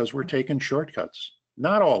industry because we're taking shortcuts.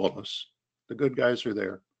 Not all of us. The good guys are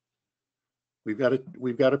there. We've got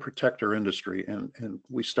to protect our industry, and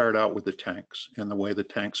we start out with the tanks and the way the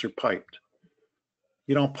tanks are piped.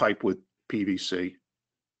 You don't pipe with PVC.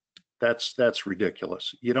 That's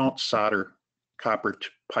ridiculous. You don't solder copper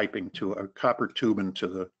piping to a copper tube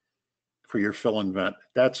for your fill and vent.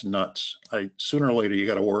 That's nuts. Sooner or later you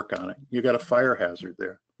got to work on it. You got a fire hazard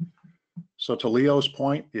there. So to Leo's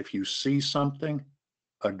point, if you see something,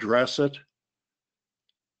 address it,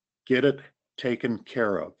 get it taken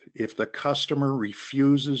care of. If the customer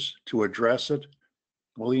refuses to address it,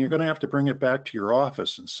 well, you're going to have to bring it back to your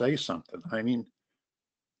office and say something. I mean,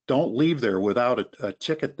 don't leave there without a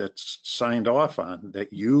ticket that's signed off on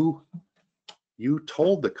that you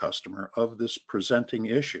told the customer of this presenting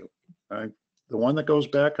issue. The one that goes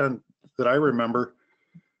back on that I remember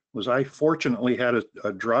was I fortunately had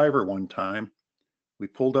a driver one time. We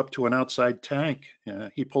pulled up to an outside tank.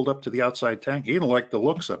 He pulled up to the outside tank. He didn't like the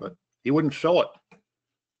looks of it. He wouldn't fill it.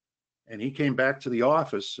 And he came back to the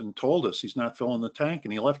office and told us he's not filling the tank.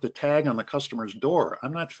 And he left a tag on the customer's door.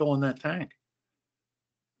 I'm not filling that tank.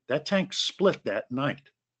 That tank split that night.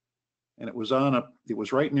 And it was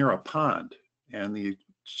right near a pond. And the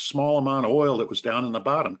small amount of oil that was down in the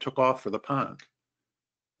bottom took off for the pond.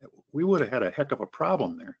 We would have had a heck of a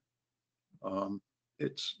problem there.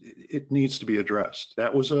 It needs to be addressed.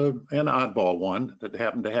 That was an oddball one that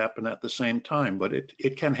happened to happen at the same time, but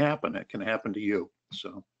it can happen. It can happen to you.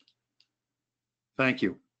 So thank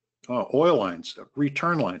you. Oil lines,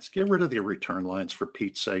 return lines, get rid of the return lines for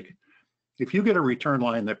Pete's sake. If you get a return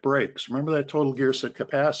line that breaks, remember that total gear set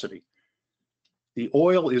capacity. The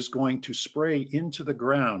oil is going to spray into the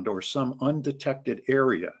ground or some undetected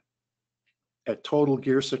area at total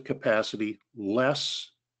gear set capacity less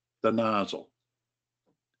the nozzle.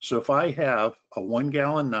 So if I have a 1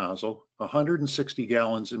 gallon nozzle, 160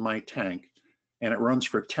 gallons in my tank, and it runs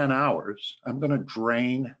for 10 hours, I'm going to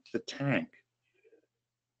drain the tank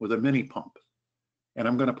with a mini pump. And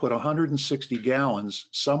I'm going to put 160 gallons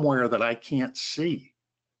somewhere that I can't see.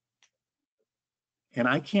 And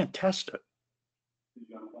I can't test it.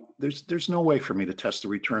 There's no way for me to test the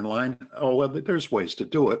return line. Oh, well, there's ways to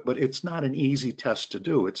do it, but it's not an easy test to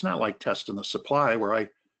do. It's not like testing the supply where I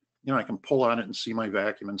can pull on it and see my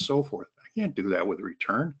vacuum and so forth. I can't do that with a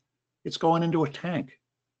return. It's going into a tank.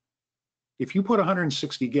 If you put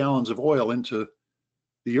 160 gallons of oil into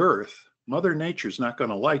the earth, Mother Nature's not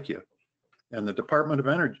going to like you. And the Department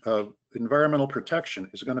of Environmental Protection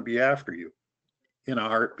is going to be after you in a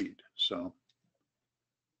heartbeat. So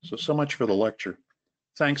much for the lecture.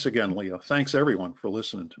 Thanks again, Leo. Thanks everyone for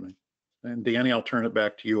listening to me. And Danny, I'll turn it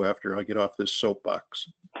back to you after I get off this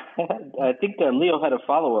soapbox. I think Leo had a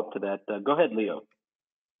follow-up to that. Go ahead, Leo.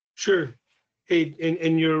 Sure. Hey,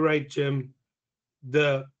 and you're right, Jim.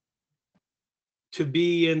 To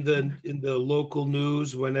be in the local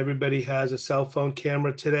news when everybody has a cell phone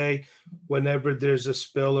camera today, whenever there's a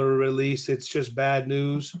spill or a release, it's just bad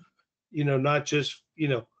news. Not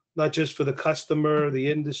just for the customer,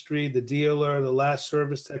 the industry, the dealer, the last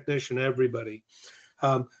service technician, everybody.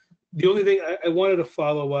 The only thing I wanted to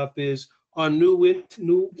follow up is on new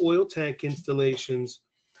oil tank installations.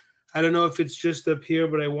 I don't know if it's just up here,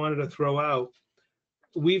 but I wanted to throw out.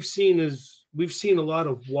 We've seen a lot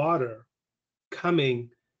of water coming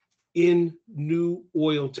in new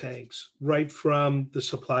oil tanks right from the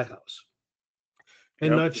supply house.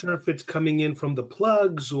 And not sure if it's coming in from the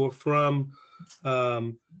plugs or from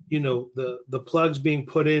the plugs being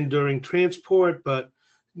put in during transport, but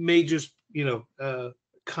may just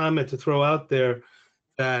comment to throw out there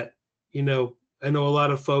that I know a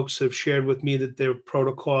lot of folks have shared with me that their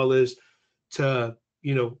protocol is to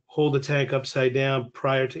hold the tank upside down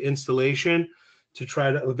prior to installation to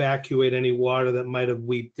try to evacuate any water that might have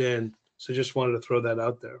weeped in. So just wanted to throw that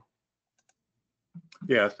out there.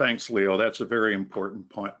 Yeah, thanks, Leo. That's a very important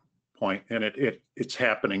point, and it's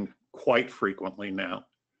happening quite frequently now.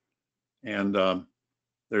 And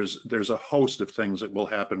there's a host of things that will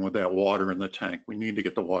happen with that water in the tank. We need to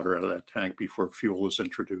get the water out of that tank before fuel is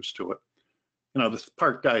introduced to it. The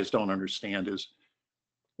part guys don't understand is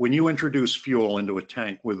when you introduce fuel into a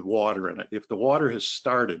tank with water in it, if the water has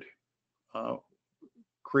started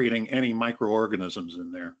creating any microorganisms in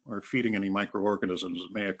there or feeding any microorganisms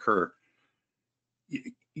that may occur,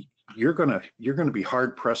 you're gonna be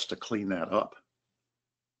hard pressed to clean that up.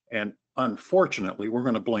 And unfortunately, we're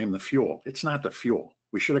going to blame the fuel. It's not the fuel.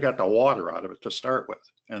 We should have got the water out of it to start with.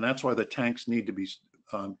 And that's why the tanks need to be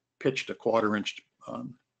pitched a 1/4 inch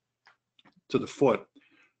to the foot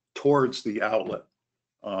towards the outlet.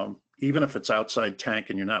 Even if it's outside tank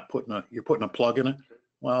and you're putting a plug in it,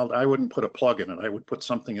 well, I wouldn't put a plug in it. I would put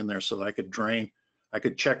something in there so that I could drain. I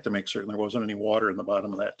could check to make certain there wasn't any water in the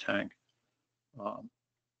bottom of that tank. You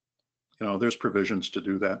know, there's provisions to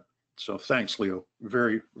do that. So thanks, Leo.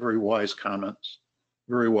 Very, very wise comments.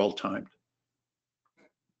 Very well timed.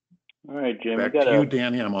 All right, Jim. Back to you,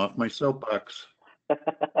 Danny. I'm off my soapbox. All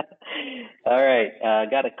right. I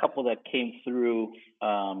got a couple that came through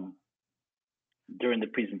during the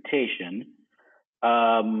presentation.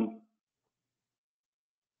 Let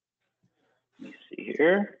me see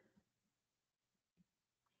here.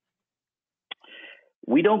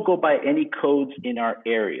 We don't go by any codes in our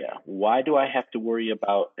area. Why do I have to worry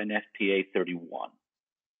about NFPA31?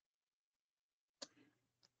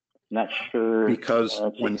 Not sure. Because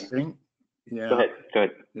when thing, yeah. Go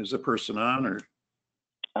ahead. Is the person on or?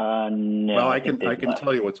 No. Well, I can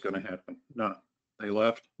tell you what's going to happen. No, they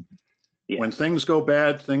left. Yeah. When things go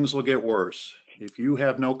bad, things will get worse. If you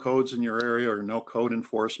have no codes in your area or no code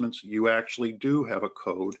enforcements, you actually do have a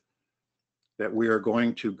code that we are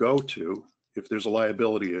going to go to if there's a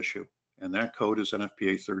liability issue, and that code is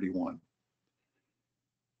NFPA31.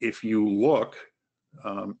 If you look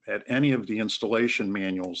at any of the installation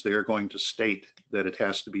manuals, they are going to state that it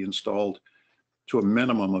has to be installed to a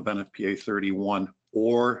minimum of NFPA31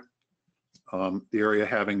 or the area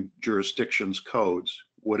having jurisdictions codes,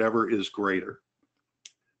 whatever is greater.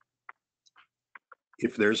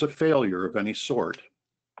 If there's a failure of any sort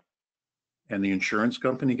and the insurance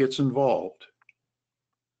company gets involved,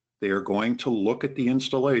 they are going to look at the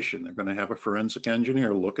installation. They're going to have a forensic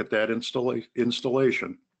engineer look at that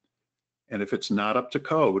installation. And if it's not up to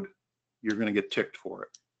code, you're going to get ticked for it.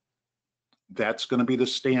 That's going to be the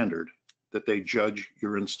standard that they judge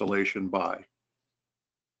your installation by.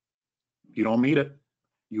 You don't meet it,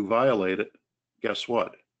 you violate it, guess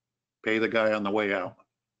what? Pay the guy on the way out,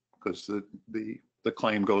 because the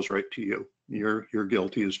claim goes right to you. You're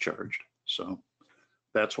guilty as charged. So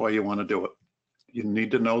that's why you want to do it. You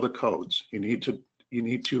need to know the codes. You need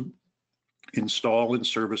to install and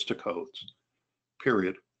service to codes,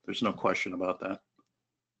 period. There's no question about that.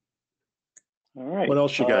 All right. What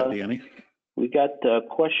else you got, Danny? We got a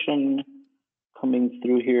question coming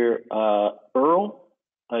through here. Earl,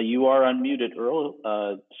 you are unmuted,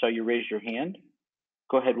 Earl. So you raised your hand.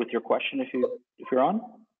 Go ahead with your question if you're on.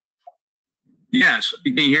 Yes.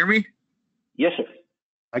 Can you hear me? Yes, sir.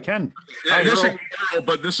 I can. Yeah, this ain't Earl,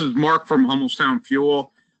 but this is Mark from Hummelstown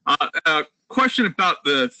Fuel. Question about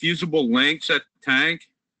the fusible links at the tank.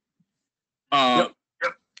 Yep.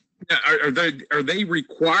 Are they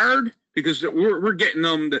required? Because we're getting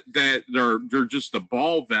them that they're just a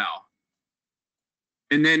ball valve.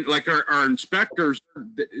 And then like our inspectors,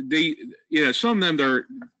 they some of them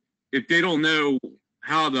if they don't know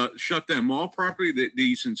how to shut them off properly,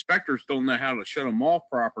 these inspectors don't know how to shut them off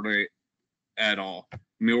properly at all. I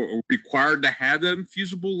mean, are we required to have them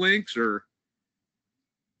fusible links or?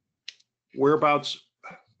 Whereabouts?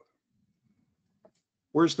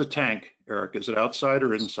 Where's the tank, Eric? Is it outside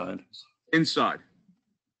or inside? Inside.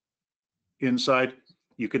 Inside.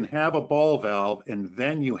 You can have a ball valve and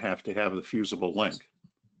then you have to have the fusible link.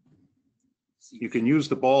 You can use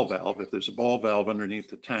the ball valve if there's a ball valve underneath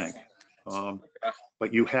the tank,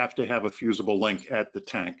 but you have to have a fusible link at the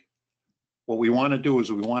tank. What we want to do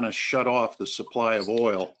is we want to shut off the supply of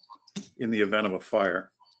oil in the event of a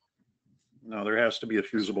fire. Now there has to be a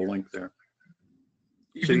fusible link there.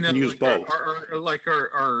 So you can use both.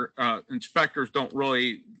 Our inspectors don't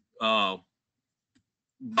really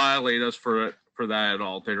violate us for that at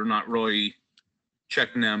all. They're not really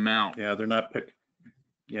checking them out. Yeah, they're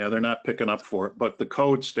not picking up for it, but the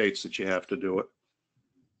code states that you have to do it.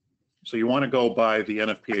 So you want to go by the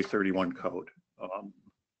NFPA31 code.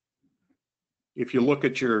 If you look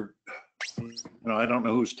at your, I don't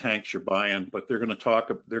know whose tanks you're buying, but they're going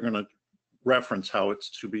to reference how it's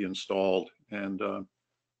to be installed, and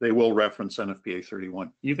they will reference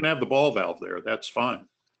NFPA31. You can have the ball valve there, that's fine,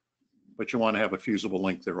 but you want to have a fusible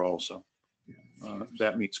link there also.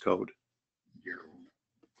 That meets code.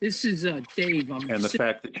 This is Dave. And the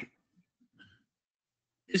fact that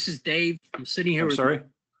this is Dave. I'm sitting here. I'm sorry?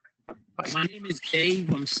 My name is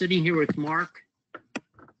Dave. I'm sitting here with Mark.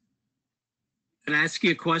 Can I ask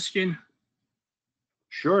you a question?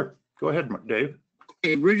 Sure. Go ahead, Dave.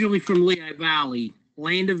 Okay, originally from Lehigh Valley,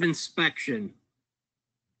 land of inspection.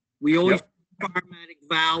 We always put automatic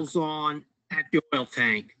valves on at the oil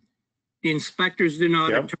tank. The inspectors didn't know how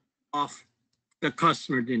to turn it off. The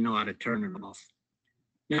customer didn't know how to turn it off.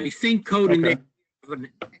 Now, I think code in Okay. there,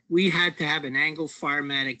 we had to have an angled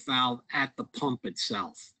firematic valve at the pump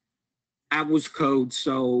itself. That was code.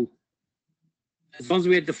 So as long as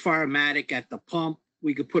we had the firematic at the pump,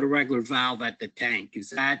 we could put a regular valve at the tank. Is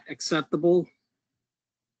that acceptable?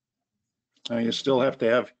 Now you still have to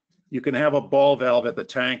have, you can have a ball valve at the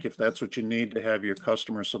tank if that's what you need to have your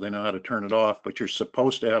customer so they know how to turn it off, but you're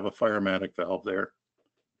supposed to have a firematic valve there.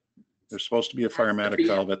 There's supposed to be a firematic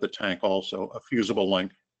valve at the tank also, a fusible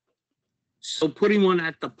link. So putting one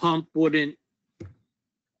at the pump wouldn't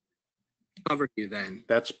cover you then?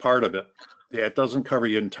 That's part of it. Yeah, it doesn't cover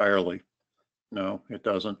you entirely. No, it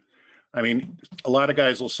doesn't. I mean, a lot of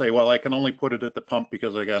guys will say, well, I can only put it at the pump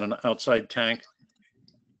because I got an outside tank.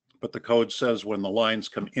 But the code says when the lines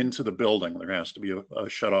come into the building, there has to be a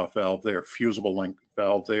shut-off valve there, fusible link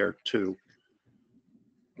valve there too.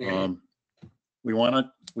 We want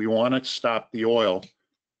to stop the oil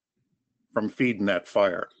from feeding that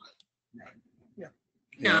fire. Yeah.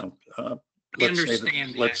 You know, I let's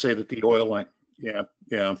understand say that the oil line, yeah.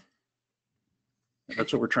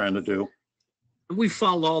 That's what we're trying to do. We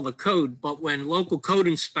follow all the code, but when local code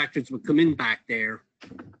inspectors would come in back there,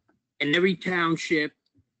 and every township,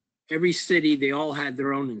 every city, they all had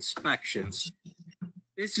their own inspections.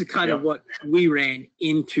 This is kind of what we ran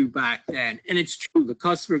into back then. And it's true, the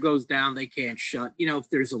customer goes down, they can't shut, you know, if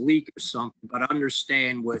there's a leak or something, but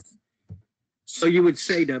understand with, so you would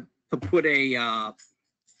say to put a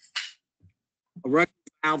regular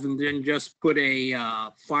valve and then just put a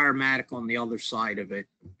firematic on the other side of it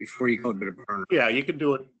before you go to the burner. Yeah, you can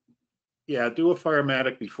do it. Yeah, do a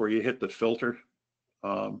firematic before you hit the filter.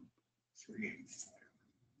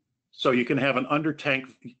 So you can have an under tank.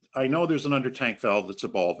 I know there's an under tank valve that's a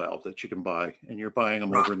ball valve that you can buy, and you're buying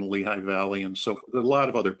them over in the Lehigh Valley, and so a lot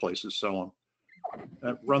of other places sell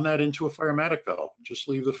them. Run that into a firematic valve. Just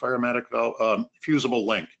leave the firematic valve, fusible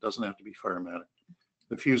link. Doesn't have to be firematic.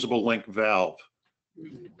 The fusible link valve.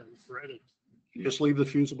 Just leave the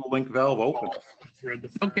fusible link valve open.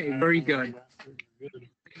 Okay, very good.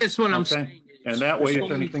 That's what I'm saying. And that way, if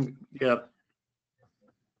anything,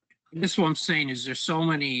 This what I'm saying is there's so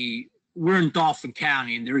many, we're in Dauphin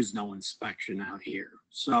County and there is no inspection out here.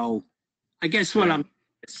 So I guess what I'm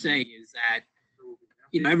saying is that,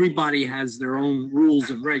 you know, everybody has their own rules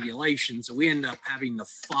and regulations, and we end up having to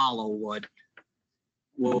follow what,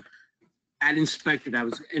 well, that inspector that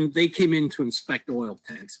was, and they came in to inspect oil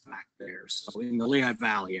tanks back there. So in the Lehigh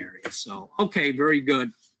Valley area. So, okay, very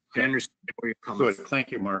good. I understand where you're coming good. from.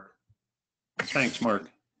 Thank you, Mark. Thanks, Mark.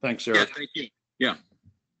 Thanks, Yeah, Eric. thank you. Yeah.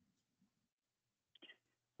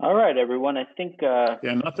 All right, everyone. I think. Yeah,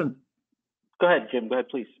 nothing. Go ahead, Jim. Go ahead,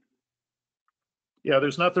 please. Yeah,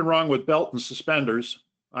 there's nothing wrong with belt and suspenders.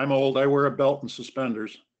 I'm old. I wear a belt and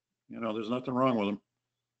suspenders. You know, there's nothing wrong with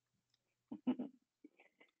them.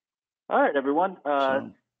 All right, everyone. So,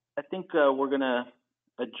 I think we're going to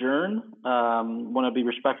adjourn. Want to be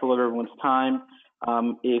respectful of everyone's time.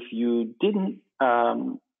 If you didn't,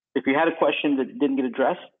 if you had a question that didn't get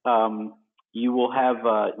addressed, you will have,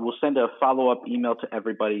 we'll send a follow-up email to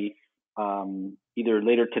everybody either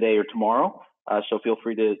later today or tomorrow. So feel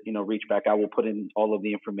free to, you know, reach back out. We'll put in all of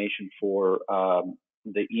the information for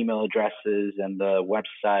the email addresses and the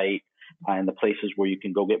website and the places where you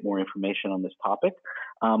can go get more information on this topic.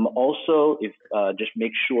 Also, if just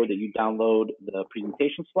make sure that you download the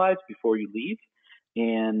presentation slides before you leave.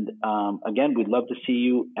 And again, we'd love to see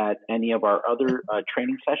you at any of our other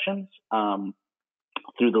training sessions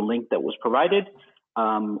through the link that was provided.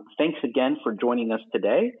 Thanks again for joining us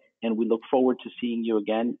today, and we look forward to seeing you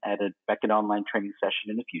again at a Beckett Online training session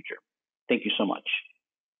in the future. Thank you so much.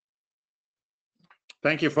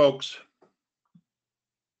 thank you, folks.